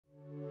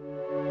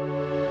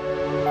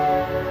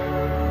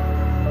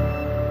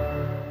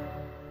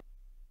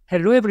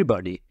Hello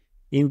everybody!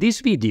 In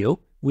this video,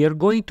 we are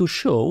going to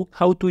show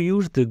how to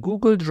use the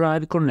Google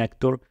Drive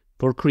Connector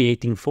for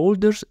creating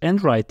folders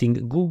and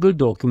writing Google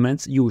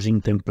documents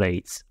using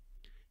templates.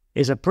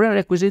 As a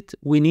prerequisite,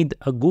 we need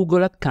a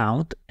Google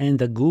account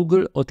and a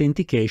Google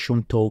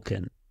Authentication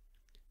token.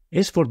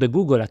 As for the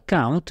Google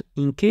account,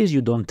 in case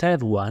you don't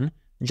have one,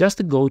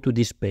 just go to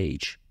this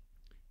page.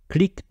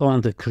 Click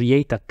on the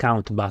Create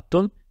Account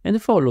button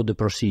and follow the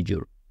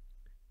procedure.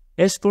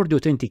 As for the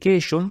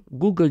authentication,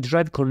 Google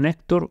Drive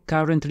Connector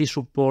currently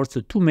supports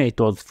two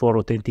methods for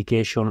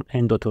authentication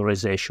and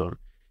authorization,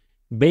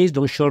 based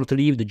on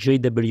short-lived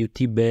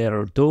JWT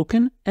bearer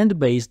token and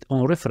based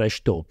on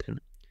refresh token.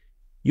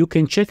 You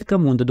can check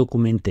Camunda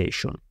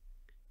documentation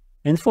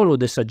and follow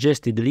the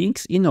suggested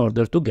links in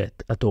order to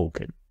get a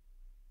token.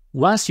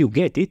 Once you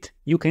get it,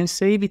 you can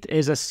save it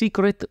as a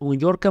secret on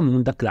your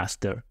Camunda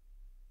cluster.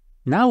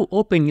 Now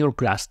open your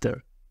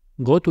cluster.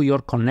 Go to your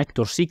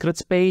Connector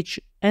Secrets page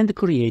and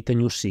create a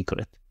new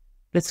secret.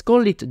 Let's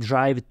call it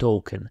Drive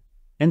Token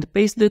and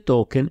paste the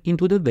token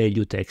into the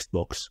value text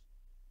box.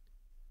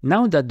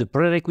 Now that the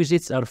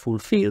prerequisites are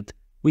fulfilled,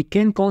 we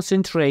can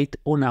concentrate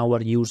on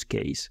our use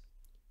case.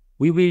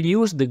 We will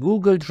use the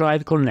Google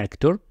Drive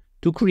Connector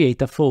to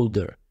create a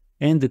folder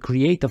and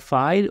create a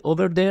file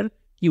over there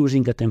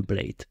using a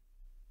template.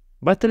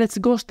 But let's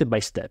go step by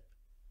step.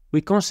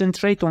 We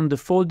concentrate on the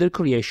folder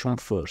creation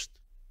first.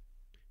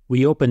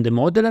 We open the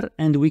modeler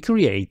and we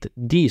create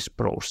this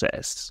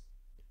process.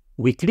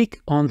 We click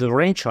on the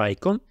wrench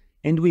icon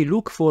and we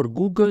look for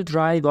Google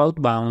Drive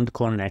Outbound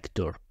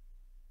connector.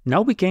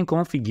 Now we can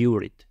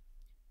configure it.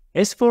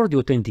 As for the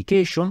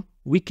authentication,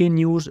 we can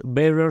use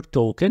bearer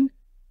token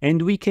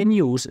and we can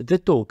use the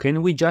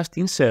token we just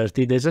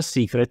inserted as a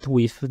secret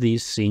with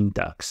this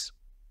syntax.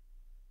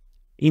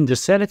 In the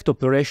Select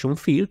Operation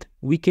field,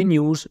 we can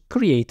use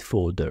Create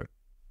Folder.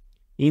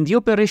 In the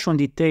Operation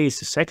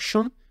Details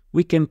section,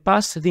 we can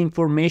pass the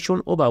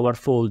information of our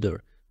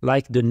folder,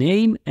 like the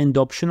name and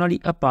optionally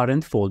a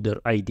parent folder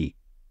ID.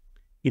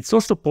 It's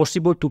also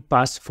possible to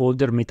pass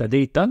folder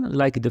metadata,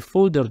 like the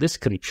folder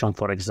description,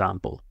 for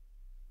example.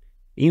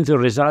 In the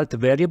result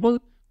variable,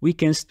 we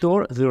can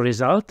store the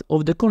result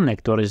of the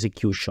connector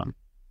execution.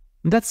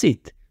 That's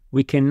it.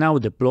 We can now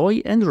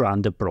deploy and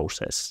run the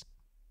process.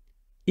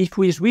 If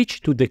we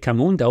switch to the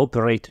Camunda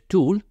Operate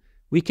tool,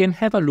 we can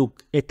have a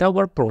look at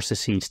our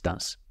process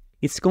instance.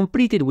 It's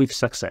completed with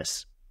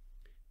success.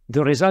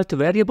 The result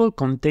variable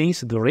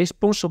contains the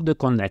response of the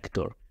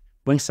connector.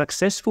 When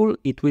successful,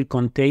 it will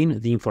contain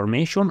the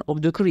information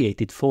of the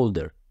created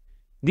folder.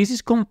 This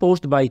is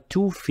composed by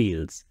two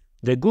fields,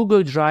 the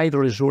Google Drive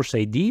Resource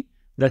ID,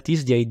 that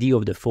is the ID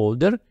of the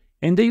folder,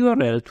 and the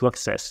URL to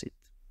access it.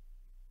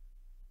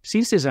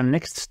 Since as a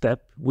next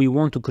step we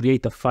want to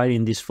create a file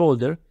in this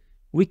folder,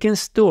 we can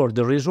store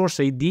the resource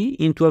ID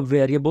into a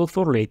variable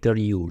for later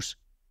use.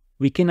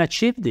 We can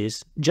achieve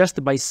this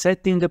just by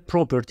setting the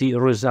property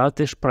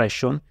result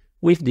expression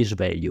with this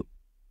value.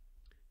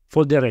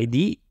 Folder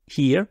ID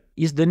here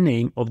is the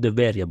name of the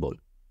variable.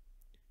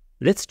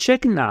 Let's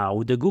check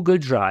now the Google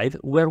Drive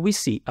where we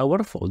see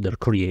our folder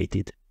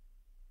created.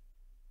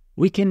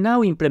 We can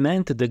now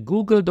implement the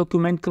Google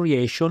document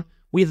creation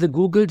with the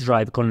Google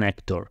Drive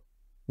Connector.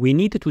 We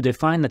need to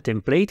define a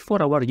template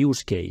for our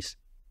use case.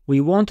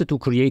 We want to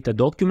create a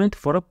document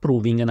for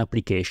approving an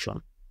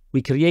application.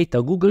 We create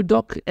a Google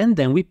Doc and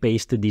then we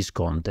paste this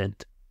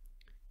content.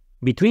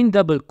 Between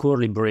double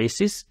curly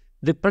braces,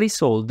 the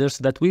placeholders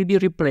that will be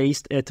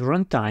replaced at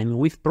runtime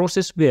with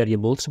process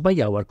variables by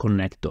our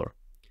connector.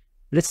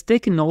 Let's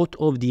take note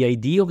of the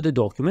ID of the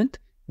document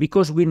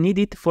because we need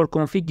it for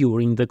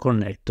configuring the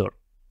connector.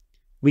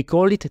 We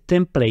call it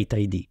Template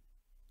ID.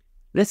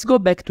 Let's go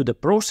back to the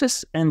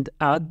process and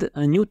add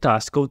a new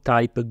task of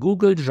type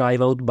Google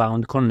Drive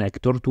Outbound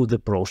connector to the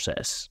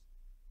process.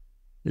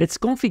 Let's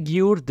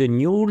configure the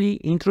newly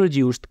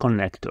introduced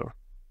connector.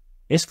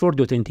 As for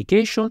the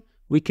authentication,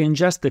 we can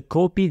just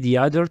copy the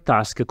other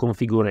task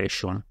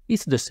configuration.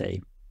 It's the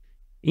same.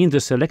 In the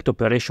Select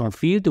Operation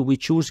field, we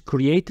choose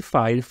Create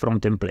File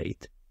from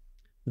Template.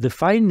 The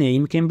file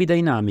name can be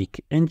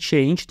dynamic and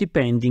change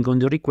depending on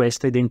the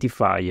request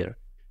identifier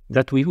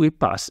that we will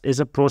pass as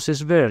a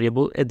process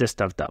variable at the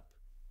startup.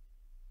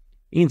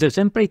 In the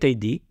Template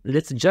ID,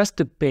 let's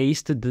just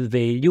paste the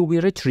value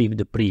we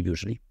retrieved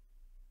previously.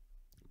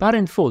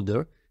 Parent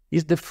folder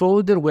is the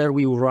folder where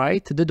we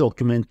write the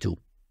document to.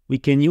 We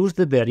can use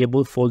the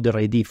variable folder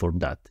ID for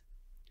that.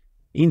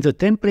 In the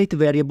template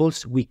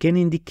variables, we can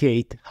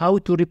indicate how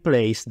to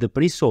replace the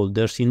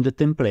placeholders in the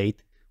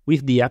template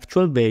with the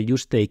actual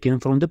values taken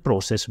from the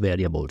process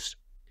variables.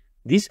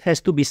 This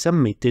has to be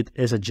submitted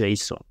as a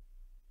JSON.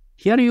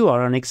 Here you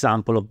are an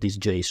example of this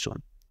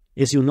JSON.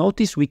 As you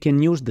notice, we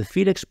can use the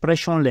field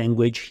expression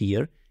language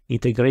here,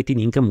 integrated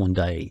in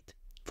Camunda 8.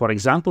 For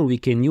example, we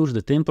can use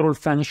the temporal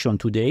function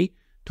today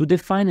to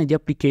define the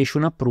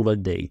application approval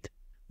date.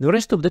 The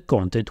rest of the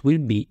content will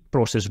be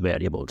process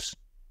variables.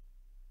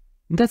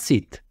 That's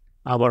it.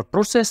 Our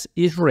process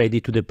is ready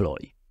to deploy.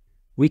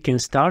 We can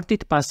start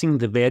it passing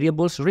the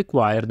variables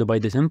required by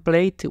the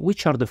template,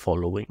 which are the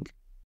following.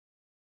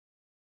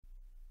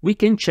 we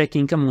can check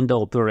in Camunda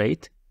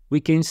Operate. We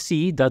can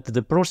see that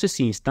the process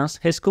instance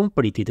has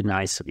completed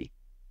nicely.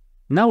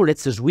 Now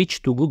let's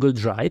switch to Google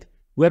Drive,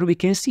 where we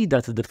can see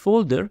that the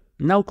folder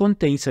now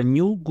contains a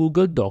new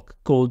Google Doc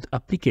called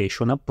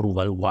Application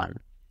Approval 1,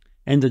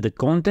 and the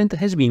content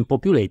has been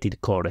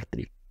populated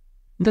correctly.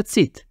 That's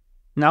it.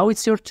 Now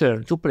it's your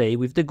turn to play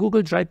with the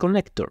Google Drive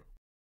connector.